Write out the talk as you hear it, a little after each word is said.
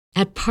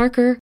At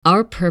Parker,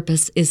 our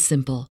purpose is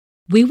simple.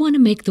 We want to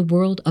make the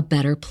world a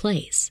better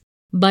place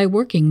by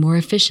working more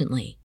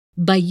efficiently,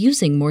 by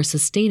using more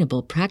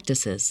sustainable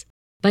practices,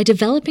 by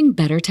developing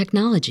better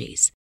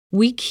technologies.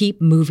 We keep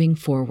moving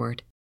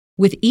forward.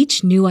 With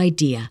each new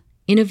idea,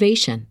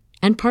 innovation,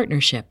 and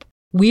partnership,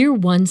 we're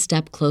one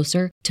step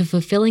closer to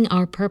fulfilling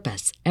our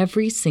purpose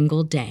every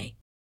single day.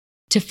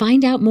 To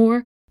find out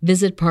more,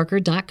 visit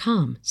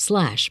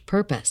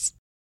parker.com/purpose.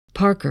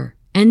 Parker,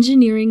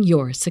 engineering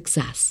your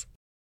success.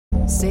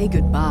 Say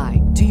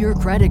goodbye to your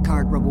credit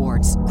card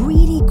rewards.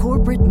 Greedy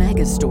corporate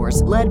mega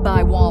stores, led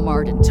by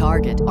Walmart and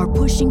Target, are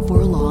pushing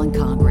for a law in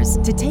Congress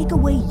to take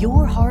away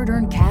your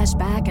hard-earned cash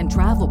back and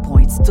travel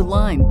points to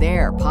line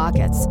their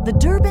pockets. The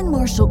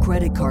Durbin-Marshall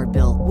credit card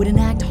bill would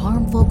enact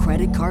harmful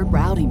credit card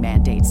routing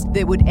mandates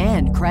that would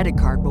end credit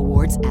card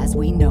rewards as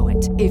we know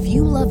it. If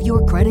you love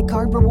your credit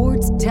card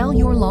rewards, tell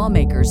your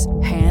lawmakers,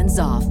 hands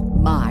off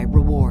my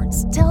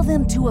rewards. Tell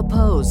them to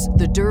oppose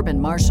the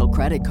Durbin-Marshall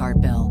credit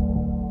card bill.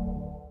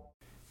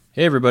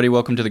 Hey everybody,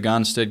 welcome to the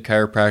Gonstead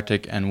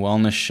Chiropractic and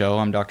Wellness Show.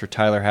 I'm Dr.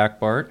 Tyler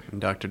Hackbart. And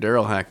Dr.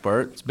 Daryl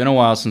Hackbart. It's been a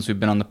while since we've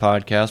been on the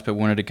podcast, but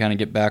wanted to kind of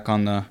get back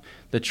on the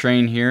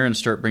train here and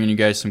start bringing you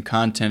guys some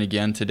content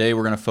again. Today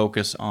we're going to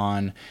focus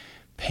on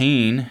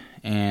pain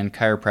and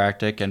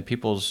chiropractic and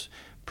people's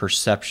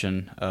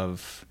perception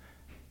of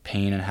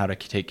pain and how to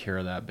take care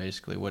of that,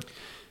 basically.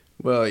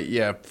 Well,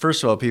 yeah,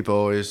 first of all, people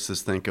always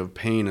just think of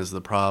pain as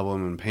the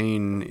problem, and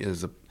pain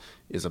is a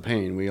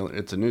pain.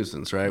 It's a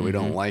nuisance, right? Mm-hmm. We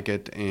don't like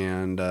it,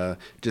 and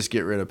just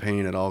get rid of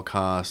pain at all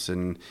costs.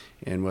 And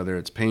whether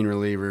it's pain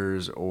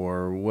relievers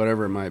or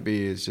whatever it might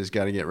be, it's just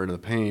got to get rid of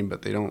the pain.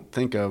 But they don't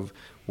think of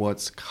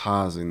what's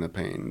causing the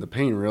pain. The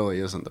pain really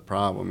isn't the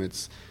problem.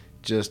 It's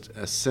just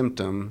a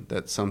symptom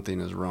that something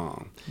is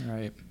wrong.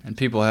 Right. And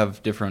people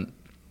have different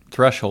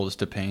thresholds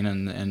to pain,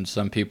 and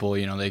some people,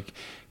 they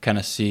kind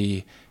of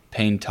see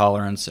pain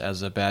tolerance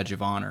as a badge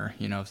of honor.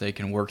 If they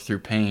can work through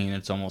pain,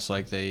 it's almost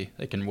like they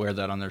can wear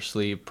that on their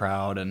sleeve,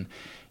 proud, and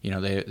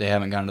they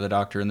haven't gone to the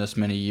doctor in this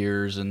many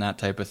years and that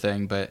type of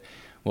thing. But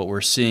what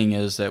we're seeing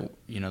is that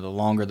the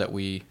longer that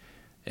we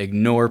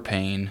ignore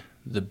pain,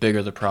 the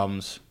bigger the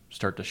problems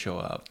start to show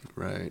up.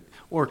 Right.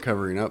 Or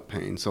covering up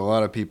pain. So a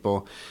lot of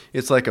people,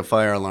 it's like a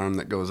fire alarm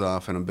that goes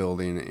off in a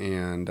building,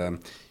 and if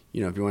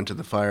you went to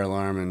the fire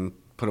alarm and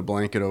put a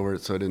blanket over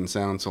it so it didn't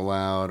sound so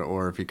loud,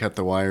 or if you cut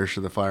the wires to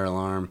the fire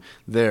alarm,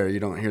 you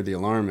don't hear the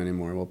alarm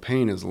anymore. Well,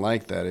 pain is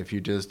like that. If you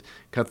just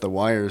cut the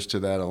wires to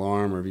that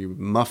alarm, or if you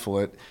muffle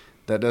it,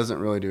 that doesn't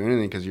really do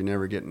anything because you're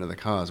never getting to the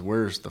cause.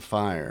 Where's the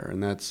fire?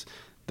 And that's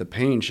the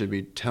pain should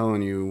be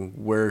telling you,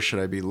 where should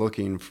I be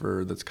looking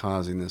for that's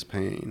causing this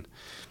pain?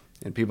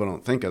 And people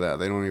don't think of that.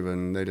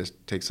 They just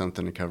take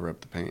something to cover up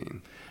the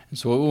pain. And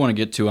so what we want to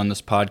get to on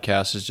this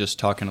podcast is just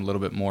talking a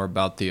little bit more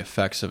about the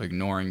effects of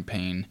ignoring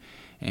pain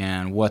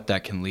and what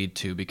that can lead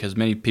to, because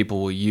many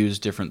people will use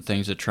different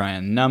things to try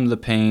and numb the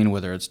pain,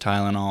 whether it's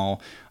Tylenol,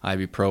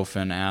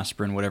 ibuprofen,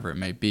 aspirin, whatever it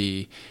may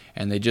be,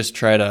 and they just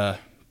try to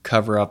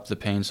cover up the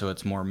pain so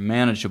it's more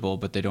manageable,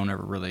 but they don't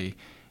ever really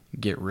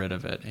get rid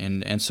of it.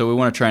 And so we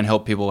want to try and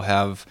help people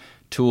have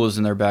tools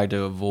in their bag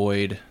to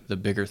avoid the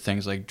bigger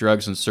things like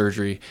drugs and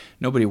surgery.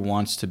 Nobody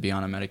wants to be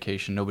on a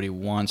medication. Nobody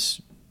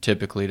wants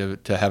typically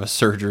to have a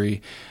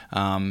surgery.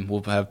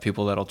 We'll have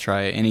people that'll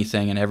try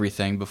anything and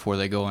everything before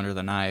they go under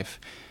the knife.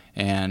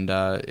 And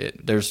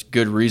there's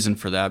good reason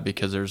for that,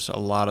 because there's a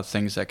lot of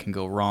things that can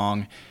go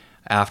wrong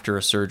after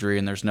a surgery,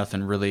 and there's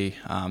nothing really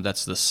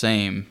that's the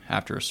same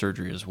after a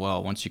surgery as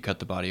well. Once you cut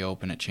the body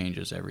open, it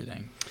changes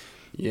everything.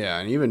 Yeah,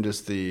 and even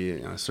just the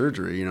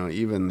surgery,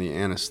 even the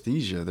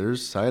anesthesia,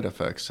 there's side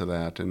effects to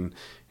that, and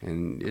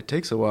it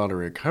takes a while to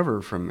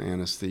recover from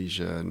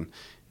anesthesia.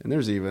 And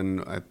there's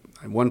even,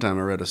 one time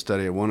I read a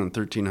study of 1 in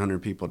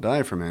 1,300 people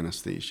die from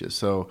anesthesia.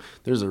 So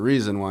there's a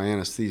reason why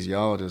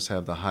anesthesiologists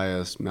have the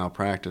highest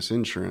malpractice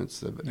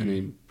insurance of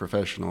any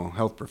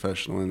health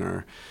professional in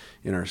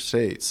our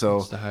state. So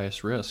it's the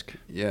highest risk.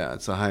 Yeah,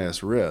 it's the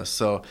highest risk.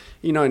 So,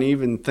 and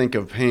even think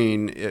of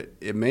pain,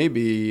 it may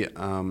be,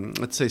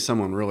 let's say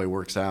someone really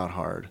works out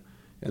hard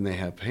and they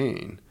have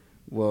pain.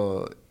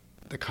 Well,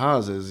 the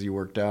cause is you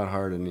worked out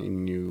hard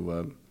and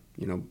you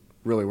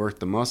really work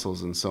the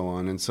muscles and so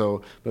on. And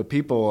so, but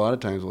people a lot of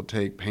times will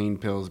take pain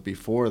pills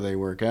before they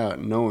work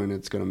out, knowing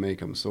it's going to make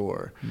them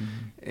sore.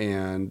 Mm-hmm.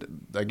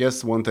 And I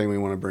guess one thing we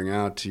want to bring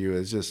out to you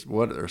is just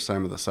what are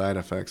some of the side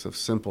effects of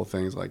simple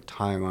things like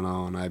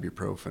Tylenol and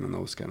ibuprofen and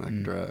those kind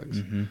of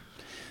drugs. Mm-hmm.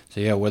 So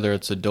yeah, whether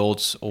it's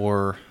adults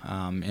or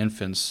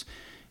infants,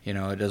 it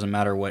doesn't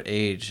matter what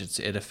age,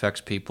 it affects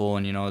people.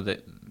 And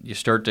that you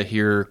start to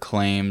hear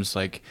claims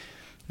like,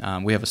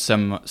 we have a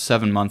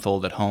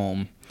 7-month-old at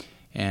home.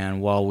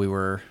 And while we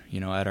were,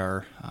 at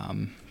our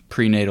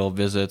prenatal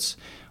visits,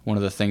 one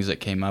of the things that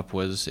came up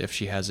was if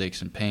she has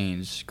aches and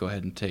pains, go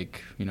ahead and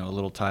take, a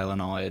little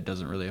Tylenol. It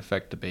doesn't really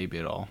affect the baby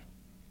at all.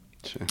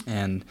 Sure.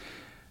 And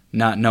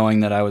not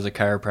knowing that I was a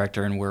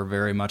chiropractor and we're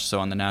very much so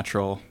on the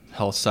natural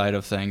health side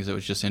of things, it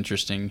was just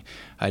interesting.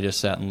 I just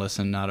sat and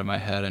listened, nodded my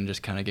head, and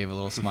just kind of gave a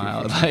little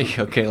smile, like,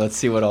 okay, let's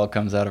see what all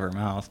comes out of her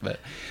mouth. But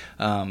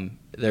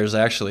there's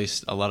actually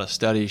a lot of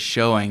studies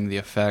showing the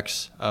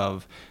effects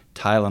of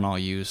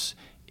Tylenol use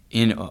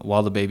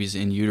while the baby's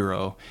in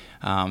utero.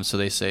 So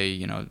they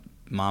say,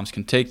 moms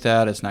can take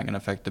that, it's not going to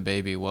affect the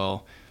baby.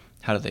 Well,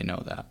 how do they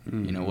know that?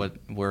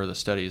 Mm-hmm. Where are the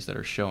studies that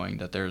are showing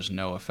that there's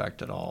no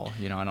effect at all?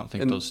 I don't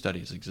think those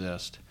studies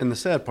exist. And the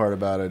sad part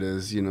about it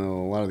is, a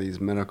lot of these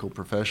medical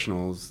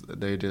professionals,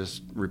 they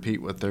just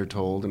repeat what they're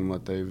told and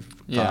what they've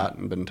taught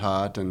and been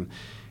taught.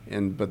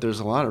 But there's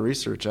a lot of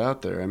research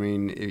out there. I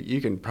mean, you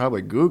can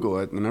probably Google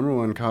it. The number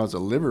one cause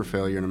of liver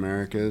failure in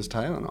America is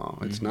Tylenol.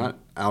 Mm-hmm. It's not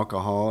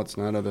alcohol. It's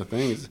not other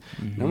things.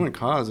 Mm-hmm. Number one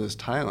cause is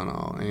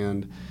Tylenol.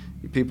 And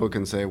people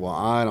can say, well,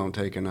 I don't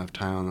take enough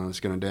Tylenol, it's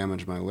going to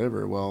damage my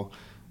liver. Well,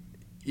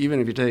 even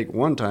if you take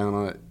one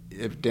Tylenol,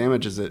 if it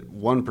damages it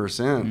 1%,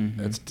 mm-hmm.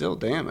 it's still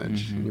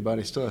damage. Mm-hmm. Your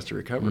body still has to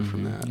recover mm-hmm.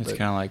 from that. It's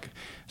kind of like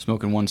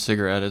smoking one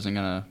cigarette isn't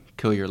going to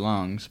kill your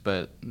lungs,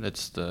 but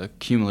it's the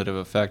cumulative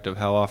effect of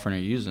how often are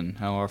you using,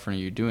 how often are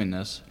you doing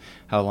this,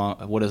 how long,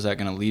 what is that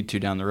going to lead to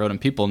down the road.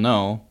 And people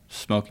know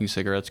smoking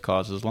cigarettes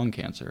causes lung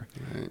cancer,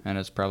 right. And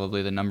it's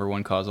probably the number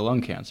one cause of lung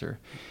cancer.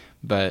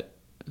 But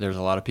there's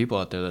a lot of people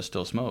out there that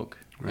still smoke,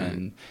 right.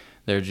 And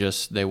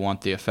they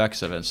want the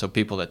effects of it. So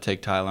people that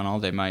take Tylenol,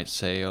 they might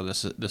say, oh,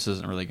 this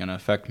isn't really going to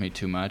affect me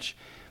too much.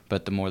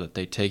 But the more that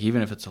they take,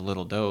 even if it's a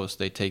little dose,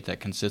 they take that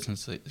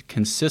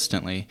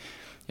consistently,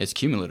 it's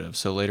cumulative.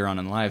 So later on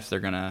in life, they're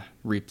going to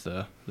reap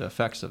the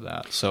effects of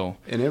that. So,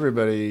 and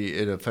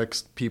it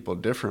affects people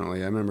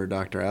differently. I remember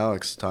Dr.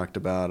 Alex talked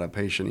about a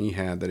patient he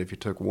had that if he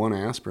took one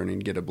aspirin,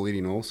 he'd get a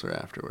bleeding ulcer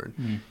afterward.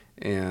 Mm.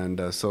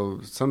 And so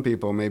some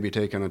people maybe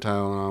taking a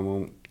Tylenol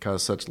won't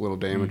cause such little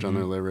damage mm-hmm. on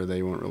their liver,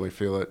 they won't really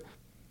feel it.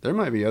 There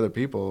might be other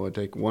people who would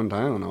take one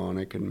Tylenol and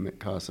it can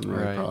cause some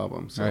real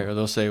problems. So. Right, or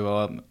they'll say,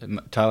 well,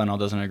 Tylenol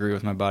doesn't agree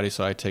with my body,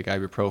 so I take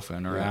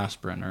ibuprofen or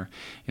aspirin. Or,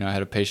 I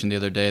had a patient the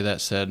other day that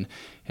said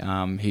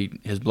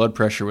his blood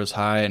pressure was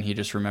high, and he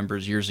just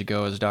remembers years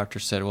ago his doctor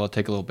said, well,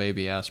 take a little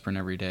baby aspirin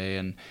every day,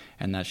 and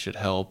that should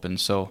help. And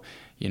so,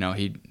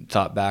 he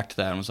thought back to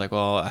that and was like,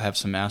 well, I have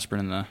some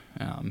aspirin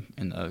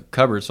in the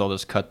cupboard, so I'll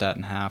just cut that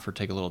in half or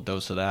take a little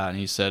dose of that. And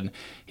he said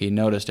he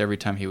noticed every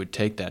time he would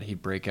take that,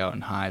 he'd break out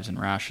in hives and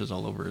rashes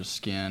all over his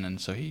skin, and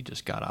so he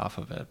just got off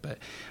of it. But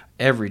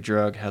every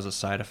drug has a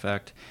side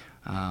effect,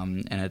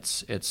 and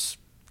it's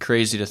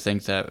crazy to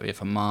think that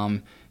if a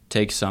mom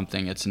takes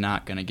something, it's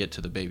not going to get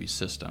to the baby's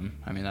system.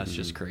 I mean, that's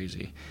just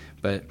crazy.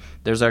 But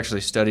there's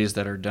actually studies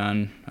that are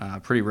done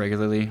pretty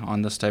regularly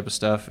on this type of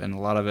stuff, and a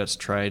lot of it's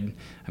tried.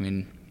 I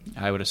mean,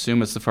 I would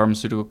assume it's the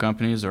pharmaceutical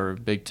companies or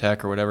big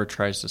tech or whatever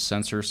tries to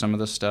censor some of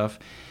this stuff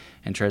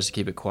and tries to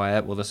keep it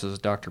quiet. Well, this is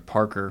Dr.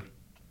 Parker,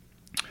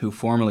 who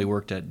formerly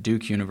worked at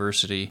Duke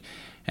University,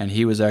 and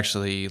he was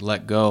actually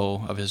let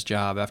go of his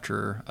job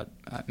after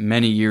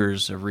many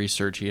years of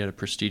research. He had a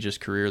prestigious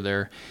career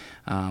there,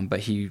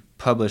 but he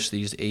published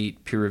these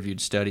 8 peer-reviewed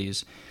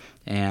studies.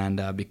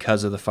 And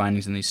because of the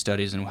findings in these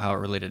studies and how it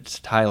related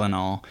to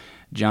Tylenol,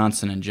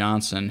 Johnson &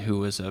 Johnson, who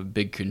was a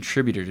big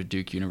contributor to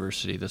Duke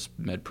University, this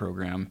med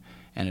program,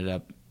 ended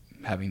up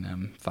having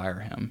them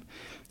fire him.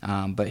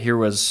 But here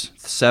was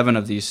 7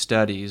 of these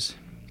studies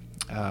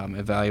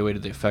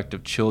evaluated the effect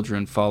of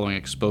children following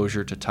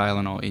exposure to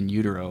Tylenol in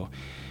utero.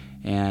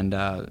 And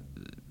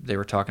they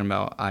were talking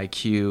about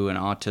IQ and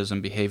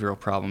autism, behavioral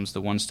problems.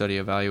 The one study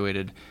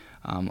evaluated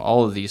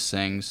all of these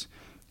things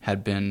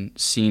had been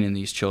seen in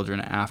these children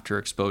after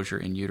exposure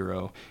in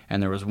utero.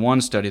 And there was one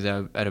study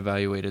that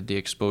evaluated the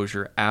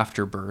exposure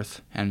after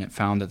birth, and it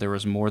found that there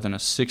was more than a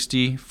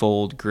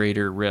 60-fold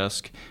greater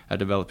risk of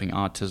developing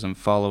autism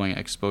following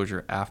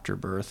exposure after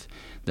birth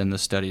than the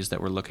studies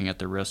that were looking at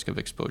the risk of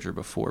exposure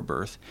before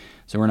birth.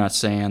 So we're not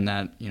saying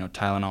that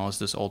Tylenol is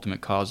this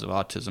ultimate cause of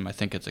autism. I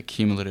think it's a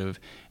cumulative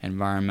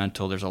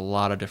environmental. There's a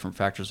lot of different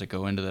factors that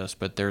go into this,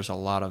 but there's a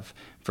lot of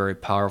very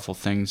powerful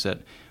things that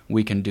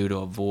we can do to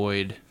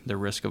avoid the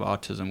risk of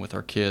autism with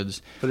our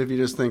kids. But if you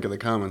just think of the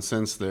common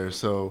sense there,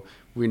 so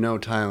we know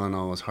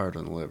Tylenol is hard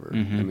on the liver.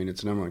 Mm-hmm. I mean, it's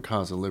the number one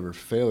cause of liver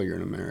failure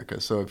in America.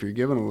 So if you're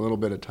given a little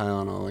bit of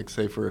Tylenol, like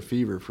say for a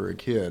fever for a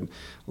kid,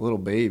 a little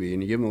baby,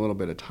 and you give them a little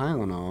bit of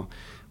Tylenol,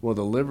 well,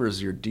 the liver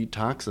is your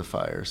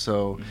detoxifier.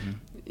 So,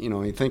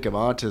 you think of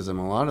autism,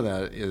 a lot of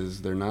that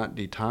is they're not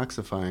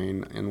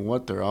detoxifying, and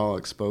what they're all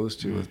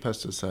exposed to with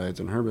pesticides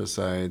and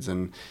herbicides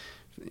and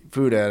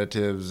food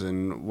additives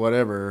and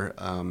whatever,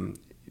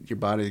 your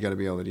body's got to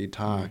be able to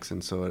detox,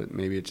 and so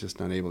maybe it's just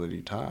not able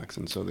to detox,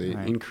 and so the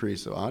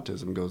increase of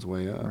autism goes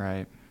way up.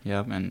 Right.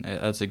 Yep, and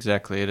that's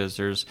exactly it.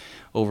 There's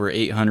over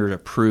 800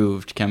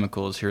 approved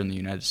chemicals here in the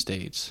United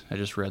States. I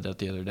just read that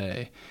the other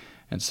day.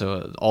 And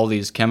so all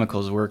these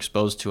chemicals we're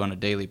exposed to on a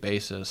daily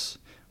basis,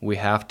 we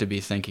have to be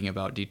thinking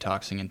about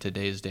detoxing in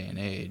today's day and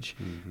age,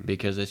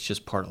 because it's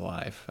just part of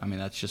life. I mean,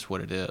 that's just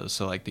what it is.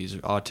 So like these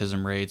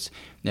autism rates,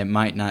 it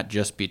might not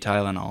just be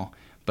Tylenol,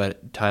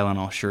 but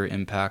Tylenol sure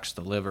impacts the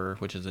liver,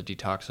 which is a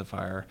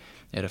detoxifier.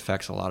 It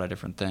affects a lot of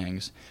different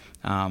things.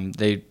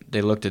 They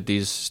looked at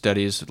these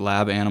studies,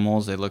 lab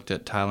animals. They looked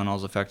at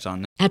Tylenol's effects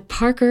on them. At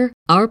Parker,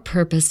 our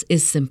purpose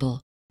is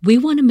simple. We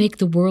want to make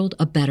the world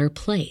a better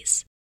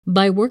place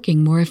by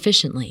working more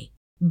efficiently,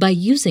 by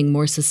using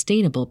more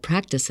sustainable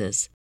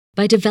practices,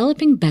 by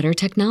developing better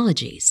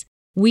technologies.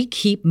 We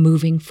keep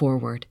moving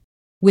forward.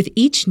 With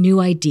each new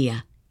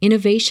idea,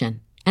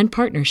 innovation, and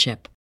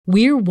partnership,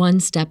 we're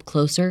one step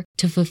closer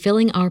to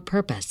fulfilling our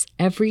purpose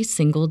every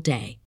single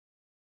day.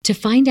 To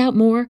find out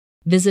more,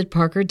 visit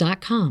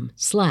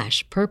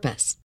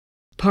parker.com/purpose.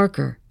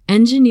 Parker,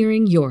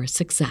 engineering your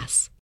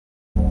success.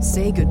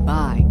 Say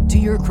goodbye to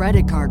your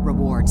credit card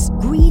rewards.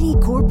 Greedy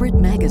corporate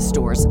mega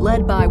stores,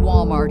 led by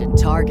Walmart and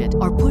Target,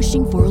 are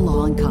pushing for a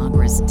law in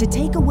Congress to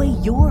take away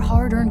your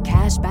hard-earned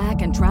cash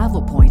back and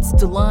travel points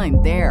to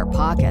line their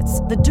pockets.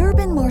 The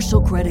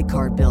Durbin-Marshall credit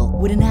card bill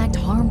would enact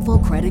harmful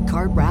credit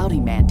card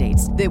routing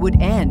mandates that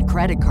would end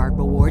credit card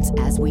rewards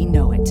as we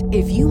know it.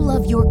 If you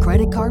love your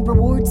credit card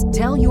rewards,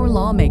 tell your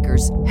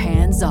lawmakers,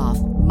 hands off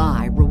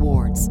my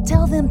rewards.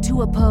 Tell them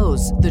to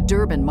oppose the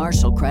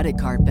Durbin-Marshall credit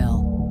card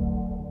bill.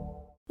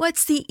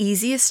 What's the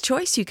easiest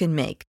choice you can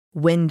make?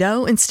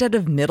 Window instead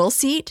of middle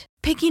seat?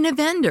 Picking a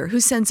vendor who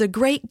sends a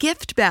great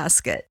gift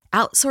basket?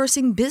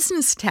 Outsourcing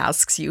business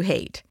tasks you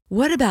hate?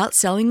 What about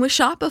selling with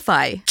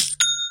Shopify?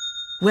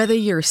 Whether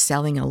you're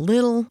selling a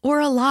little or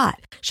a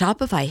lot,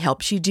 Shopify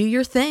helps you do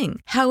your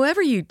thing,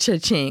 however you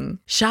cha-ching.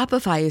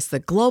 Shopify is the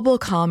global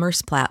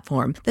commerce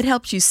platform that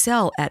helps you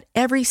sell at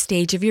every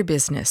stage of your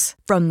business.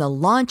 From the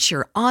launch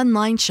your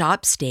online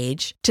shop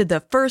stage to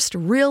the first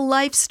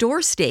real-life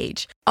store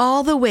stage,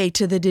 all the way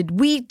to the did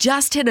we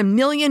just hit 1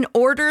 million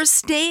orders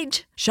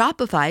stage?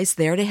 Shopify's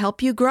there to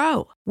help you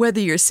grow.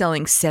 Whether you're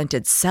selling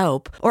scented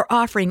soap or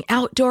offering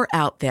outdoor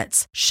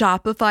outfits,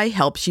 Shopify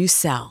helps you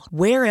sell.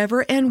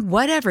 Wherever and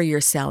whatever you're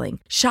selling,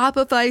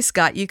 Shopify's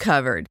got you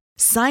covered.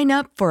 Sign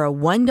up for a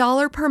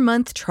 $1 per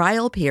month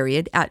trial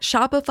period at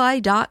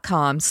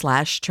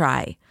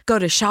shopify.com/try. Go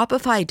to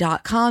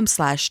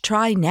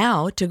shopify.com/try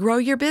now to grow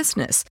your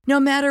business, no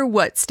matter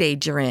what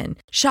stage you're in.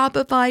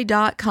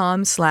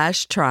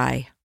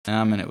 Shopify.com/try.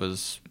 And it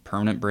was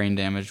permanent brain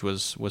damage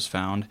was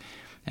found,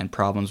 and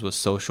problems with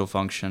social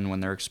function when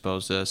they're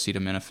exposed to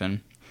acetaminophen.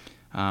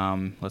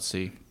 Let's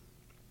see.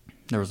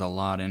 There was a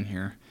lot in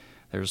here.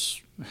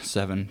 There's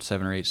seven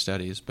or eight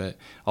studies, but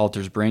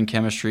alters brain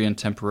chemistry and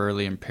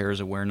temporarily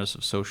impairs awareness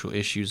of social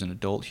issues in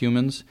adult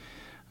humans.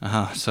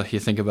 So you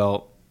think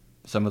about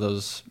some of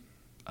those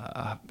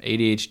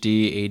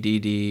ADHD,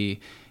 ADD,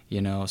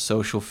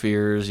 social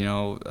fears,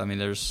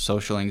 there's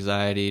social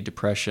anxiety,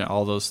 depression,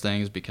 all those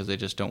things because they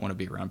just don't want to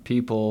be around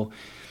people.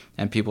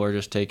 And people are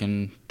just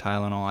taking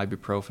Tylenol,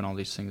 ibuprofen, all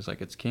these things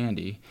like it's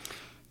candy.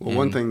 Well,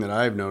 one thing that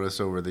I've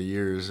noticed over the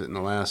years, in the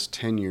last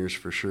 10 years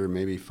for sure,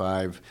 maybe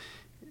 5,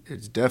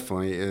 it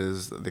definitely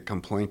is the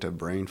complaint of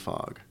brain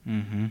fog.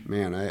 Mm-hmm.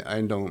 Man,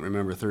 I don't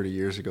remember 30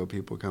 years ago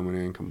people coming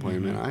in and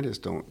complaining,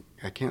 mm-hmm. Man,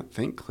 I can't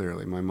think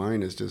clearly. My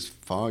mind is just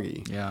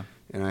foggy. Yeah.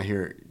 And I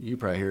hear, you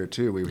probably hear it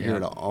too. We hear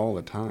it all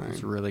the time.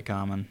 It's really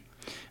common.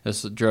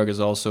 This drug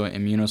is also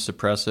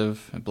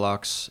immunosuppressive. It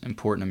blocks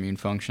important immune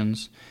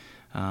functions.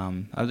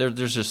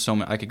 There's just so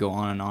many. I could go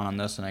on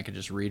this, and I could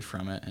just read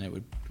from it, and it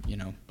would,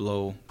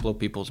 blow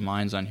people's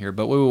minds on here.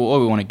 But what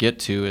we want to get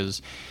to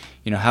is,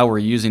 how we're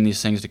using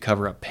these things to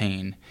cover up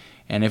pain,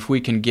 and if we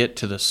can get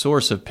to the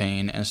source of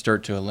pain and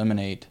start to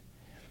eliminate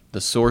the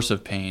source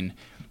of pain,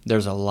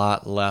 there's a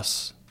lot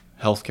less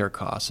healthcare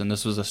costs. And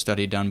this was a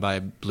study done by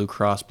Blue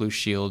Cross Blue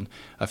Shield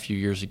a few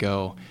years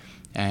ago.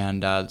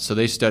 And so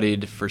they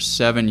studied for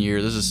 7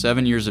 years. This is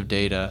 7 years of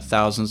data,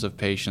 thousands of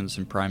patients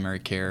in primary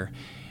care.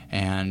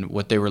 And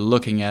what they were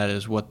looking at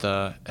is what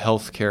the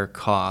healthcare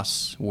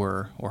costs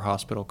were, or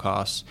hospital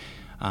costs,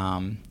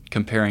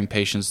 comparing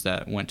patients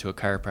that went to a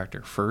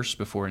chiropractor first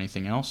before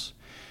anything else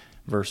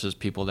versus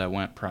people that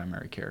went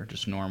primary care,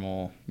 just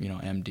normal,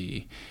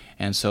 MD.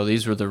 And so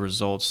these were the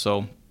results.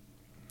 So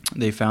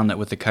they found that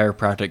with the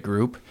chiropractic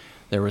group,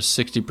 there was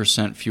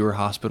 60% fewer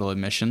hospital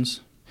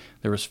admissions.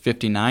 There was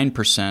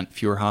 59%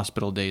 fewer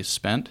hospital days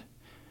spent.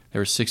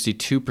 There was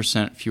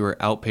 62% fewer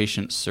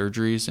outpatient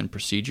surgeries and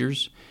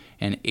procedures,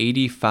 and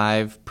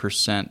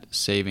 85%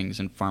 savings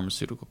in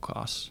pharmaceutical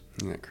costs.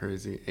 Isn't that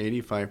crazy?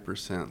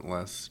 85%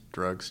 less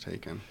drugs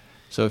taken.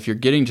 So if you're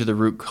getting to the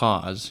root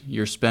cause,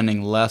 you're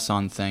spending less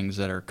on things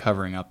that are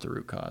covering up the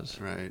root cause.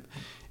 Right.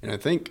 And I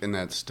think in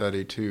that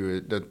study,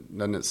 too,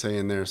 doesn't it say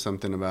in there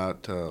something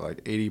about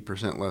like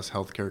 80% less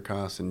healthcare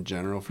costs in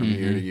general from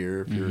mm-hmm. year to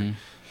year? If mm-hmm. you're,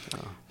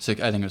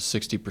 I think it was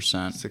 60%.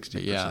 60%.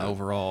 But yeah,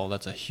 overall,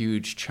 that's a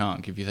huge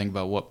chunk. If you think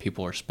about what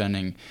people are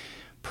spending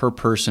per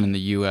person in the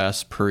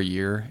U.S. per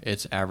year,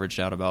 it's averaged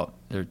out about,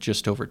 they're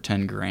just over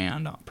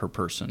 $10,000 per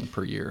person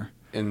per year.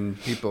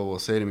 And people will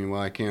say to me,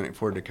 well, I can't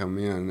afford to come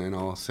in. And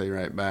I'll say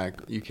right back,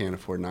 you can't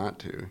afford not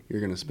to.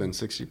 You're going to spend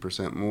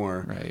 60%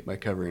 more by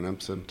covering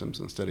up symptoms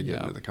instead of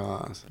getting to the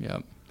cause.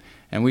 Yep.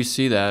 And we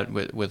see that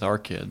with our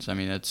kids. I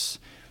mean, it's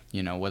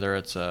whether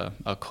it's a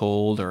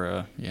cold or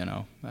a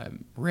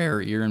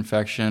rare ear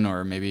infection,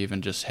 or maybe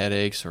even just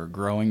headaches or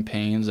growing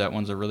pains. That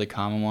one's a really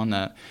common one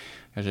that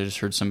I just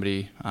heard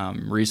somebody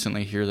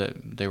recently here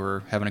that they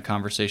were having a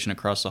conversation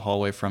across the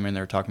hallway from me, and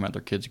they were talking about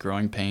their kids'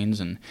 growing pains,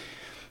 and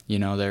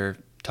they're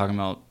talking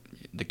about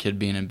the kid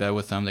being in bed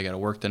with them. They got to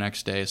work the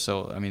next day.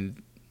 So, I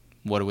mean,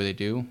 what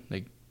do?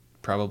 They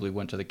probably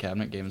went to the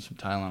cabinet, gave them some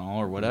Tylenol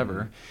or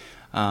whatever.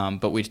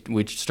 But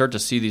we start to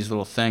see these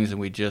little things, and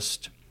we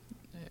just,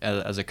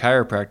 as a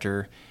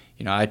chiropractor,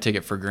 I take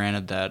it for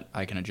granted that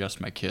I can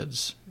adjust my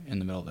kids in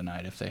the middle of the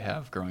night if they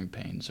have growing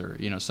pains or,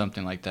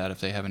 something like that.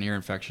 If they have an ear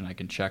infection, I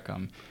can check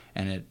them,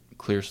 and it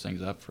clears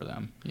things up for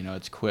them.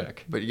 It's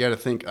quick. But you got to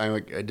think,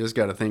 I just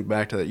got to think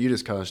back to that. You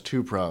just caused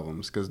two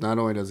problems, because not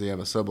only does he have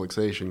a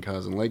subluxation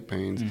causing leg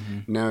pains,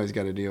 now he's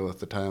got to deal with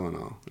the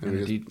Tylenol. And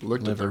we just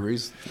looked at the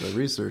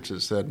research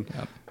that said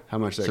how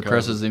much that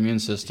suppresses the immune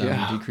system,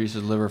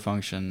 decreases liver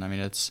function. I mean,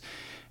 it's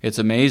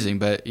amazing,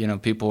 but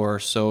people are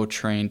so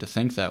trained to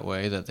think that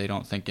way that they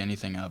don't think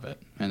anything of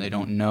it, and they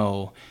don't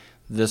know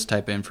this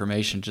type of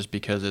information just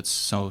because it's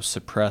so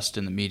suppressed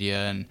in the media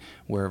and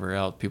wherever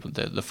else.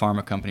 The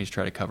pharma companies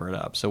try to cover it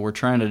up. So we're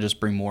trying to just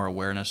bring more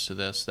awareness to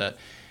this, that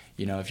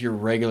if you're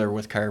regular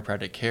with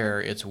chiropractic care,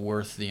 it's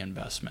worth the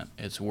investment.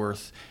 It's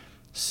worth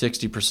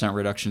 60%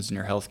 reductions in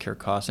your healthcare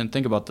costs. And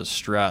think about the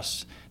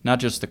stress,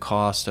 not just the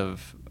cost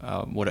of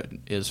what it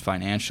is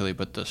financially,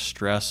 but the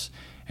stress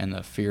and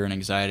the fear and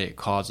anxiety it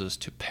causes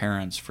to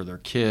parents for their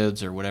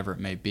kids or whatever it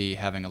may be,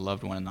 having a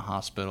loved one in the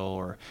hospital,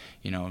 or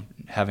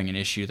having an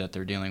issue that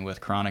they're dealing with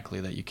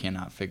chronically that you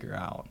cannot figure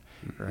out,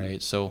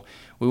 right? So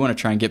we want to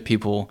try and get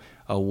people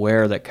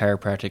aware that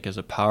chiropractic is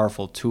a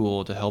powerful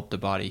tool to help the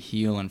body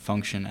heal and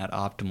function at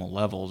optimal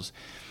levels.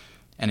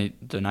 And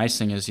the nice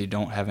thing is you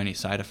don't have any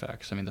side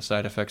effects. I mean, the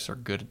side effects are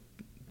good,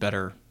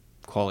 better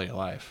quality of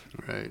life,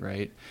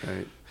 right?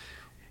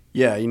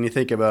 Yeah, and you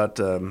think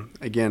about,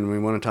 again, we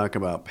want to talk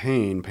about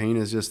pain. Pain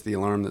is just the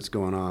alarm that's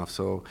going off.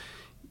 So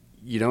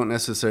you don't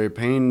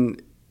necessarily,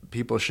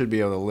 people should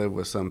be able to live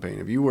with some pain.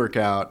 If you work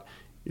out,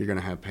 you're going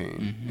to have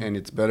pain. And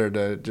it's better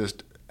to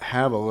just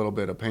have a little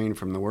bit of pain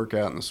from the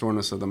workout and the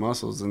soreness of the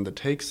muscles than to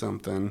take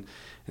something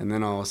and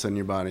then all of a sudden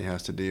your body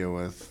has to deal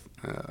with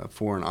a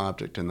foreign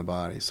object in the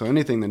body. So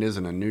anything that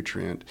isn't a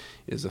nutrient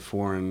is a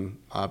foreign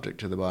object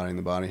to the body, and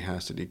the body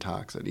has to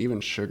detox it.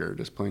 Even sugar,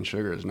 just plain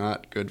sugar, is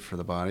not good for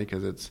the body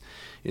because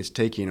it's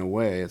taking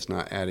away, it's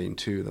not adding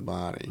to the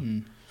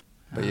body.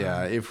 But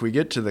yeah, if we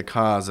get to the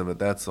cause of it,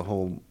 that's the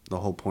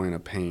whole point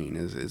of pain,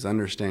 is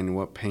understanding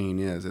what pain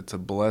is. It's a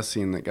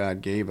blessing that God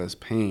gave us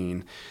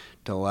pain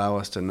to allow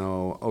us to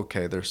know,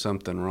 okay, there's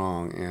something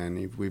wrong,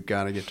 and we've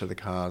got to get to the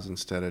cause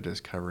instead of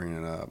just covering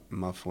it up,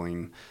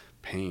 muffling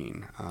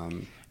pain.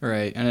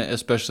 Right, and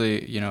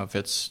especially, if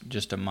it's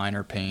just a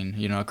minor pain,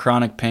 a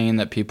chronic pain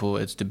that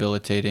it's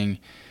debilitating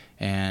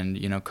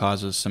and,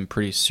 causes some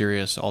pretty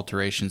serious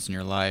alterations in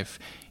your life.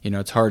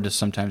 It's hard to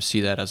sometimes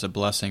see that as a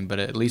blessing, but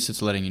at least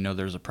it's letting you know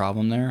there's a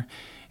problem there.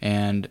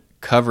 And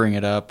covering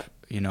it up,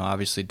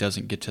 obviously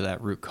doesn't get to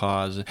that root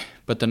cause.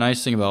 But the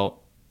nice thing about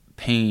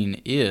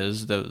pain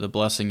is, the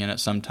blessing in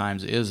it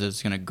sometimes is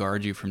it's going to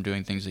guard you from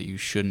doing things that you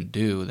shouldn't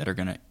do that are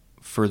going to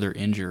further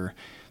injure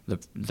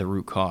the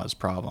root cause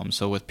problem.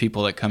 So with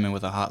people that come in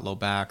with a hot low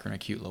back or an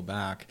acute low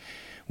back,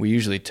 we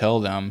usually tell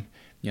them,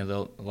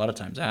 they'll a lot of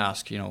times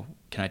ask, can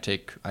I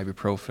take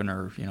ibuprofen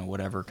or,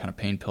 whatever kind of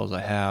pain pills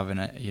I have?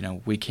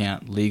 And, we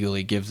can't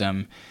legally give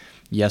them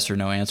yes or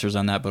no answers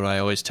on that, but I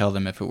always tell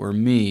them if it were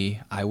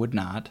me, I would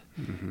not,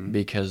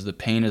 because the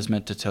pain is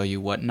meant to tell you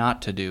what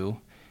not to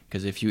do,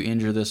 because if you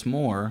injure this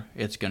more,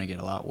 it's going to get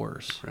a lot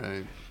worse.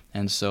 Right.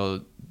 And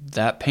so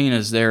that pain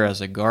is there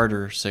as a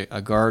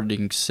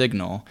guarding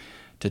signal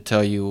to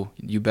tell you,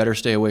 you better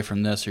stay away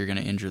from this or you're going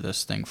to injure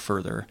this thing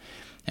further.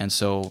 And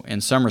so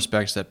in some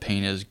respects, that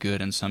pain is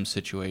good in some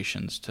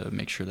situations to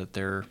make sure that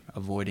they're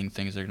avoiding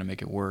things that are going to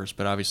make it worse.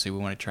 But obviously we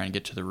want to try and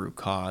get to the root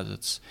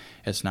cause.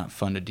 It's not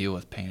fun to deal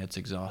with pain. It's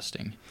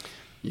exhausting.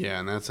 Yeah,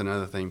 and that's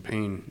another thing.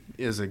 Pain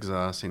is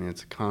exhausting.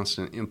 It's a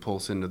constant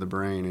impulse into the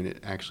brain, and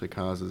it actually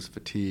causes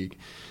fatigue.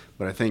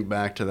 But I think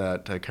back to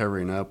that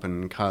covering up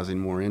and causing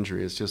more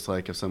injury. It's just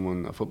like if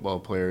a football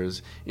player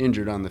is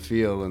injured on the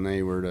field and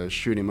they were to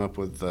shoot him up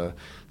with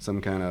some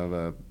kind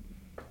of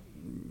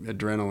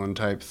adrenaline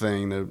type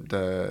thing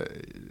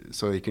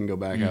so he can go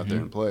back out there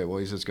and play. Well,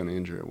 he's just going to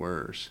injure it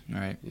worse.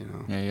 Right.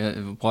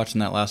 Yeah, watching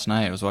that last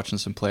night, I was watching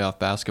some playoff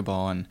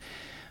basketball, and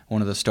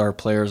one of the star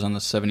players on the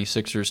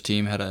 76ers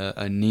team had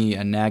a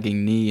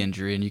nagging knee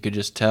injury, and you could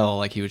just tell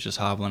like he was just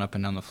hobbling up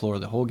and down the floor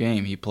the whole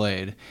game he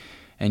played.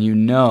 And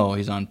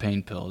he's on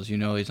pain pills.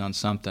 He's on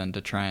something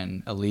to try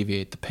and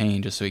alleviate the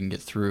pain just so he can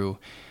get through.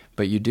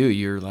 But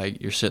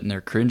you're sitting there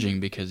cringing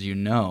because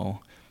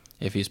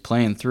if he's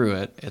playing through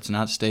it, it's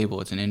not stable.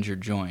 It's an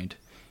injured joint.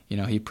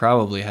 He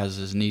probably has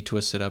his knee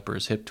twisted up or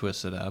his hip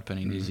twisted up, and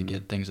he needs to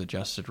get things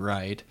adjusted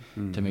right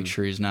to make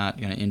sure he's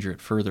not going to injure it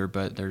further,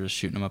 but they're just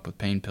shooting him up with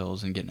pain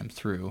pills and getting him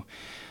through.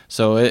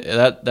 So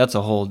that's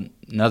a whole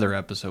another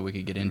episode we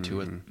could get into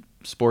with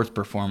sports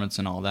performance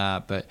and all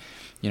that. But,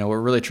 what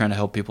we're really trying to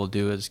help people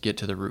do is get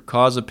to the root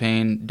cause of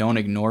pain. Don't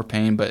ignore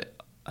pain. But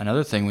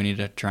another thing we need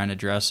to try and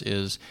address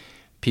is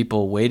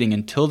people waiting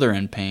until they're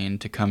in pain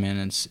to come in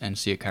and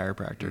see a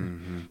chiropractor.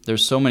 Mm-hmm.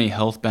 There's so many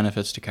health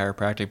benefits to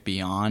chiropractic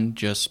beyond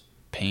just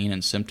pain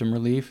and symptom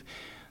relief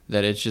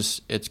that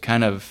it's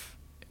kind of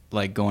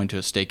like going to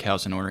a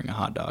steakhouse and ordering a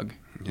hot dog.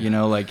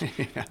 Yeah.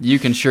 You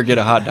can sure get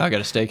a hot dog at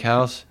a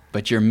steakhouse,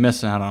 but you're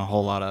missing out on a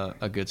whole lot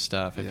of good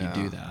stuff if you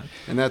do that.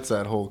 And that's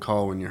that whole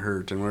call when you're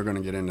hurt, and we're going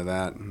to get into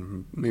that.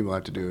 Maybe we'll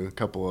have to do a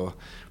couple of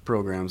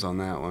programs on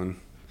that one.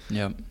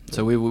 Yep.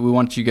 So we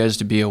want you guys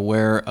to be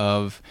aware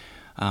of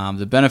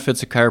the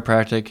benefits of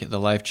chiropractic, the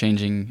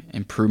life-changing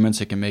improvements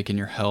it can make in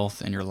your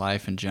health and your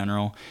life in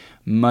general,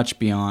 much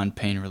beyond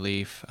pain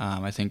relief.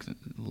 I think a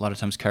lot of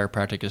times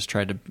chiropractic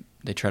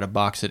they try to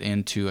box it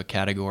into a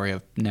category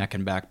of neck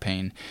and back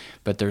pain,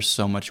 but there's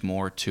so much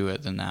more to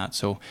it than that.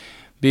 So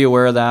be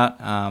aware of that.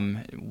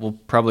 We'll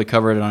probably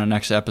cover it on a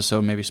next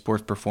episode, maybe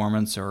sports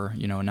performance, or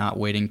not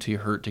waiting till you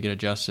hurt to get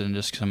adjusted, and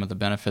just some of the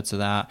benefits of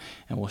that.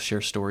 And we'll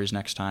share stories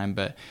next time.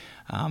 But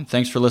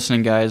thanks for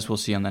listening, guys. We'll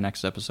see you on the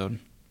next episode.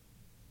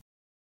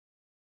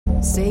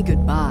 Say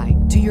goodbye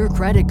to your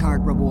credit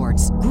card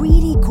rewards.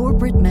 Greedy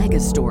corporate mega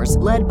stores,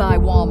 led by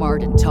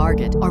Walmart and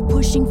Target, are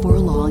pushing for a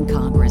law in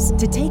Congress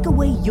to take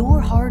away your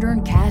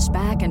hard-earned cash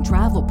back and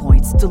travel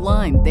points to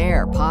line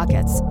their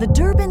pockets. The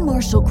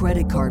Durbin-Marshall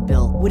credit card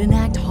bill would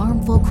enact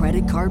harmful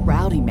credit card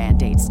routing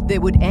mandates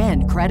that would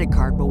end credit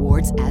card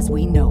rewards as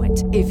we know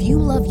it. If you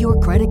love your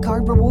credit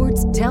card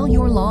rewards, tell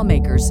your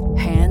lawmakers,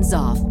 hands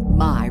off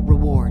my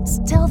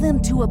rewards. Tell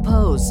them to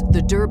oppose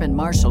the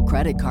Durbin-Marshall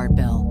credit card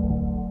bill.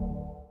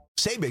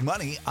 Saving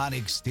money on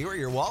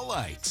exterior wall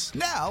lights.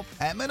 Now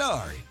at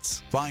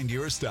Menards. Find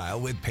your style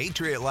with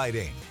Patriot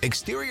Lighting.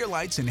 Exterior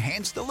lights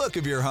enhance the look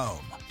of your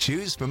home.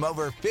 Choose from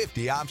over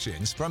 50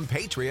 options from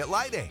Patriot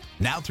Lighting.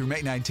 Now through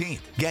May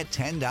 19th, get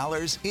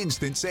 $10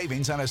 instant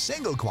savings on a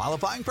single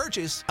qualifying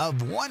purchase of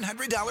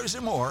 $100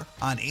 or more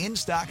on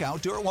in-stock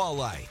outdoor wall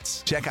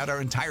lights. Check out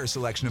our entire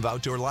selection of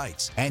outdoor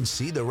lights and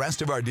see the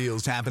rest of our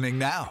deals happening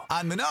now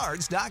on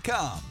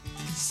Menards.com.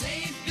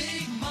 Save big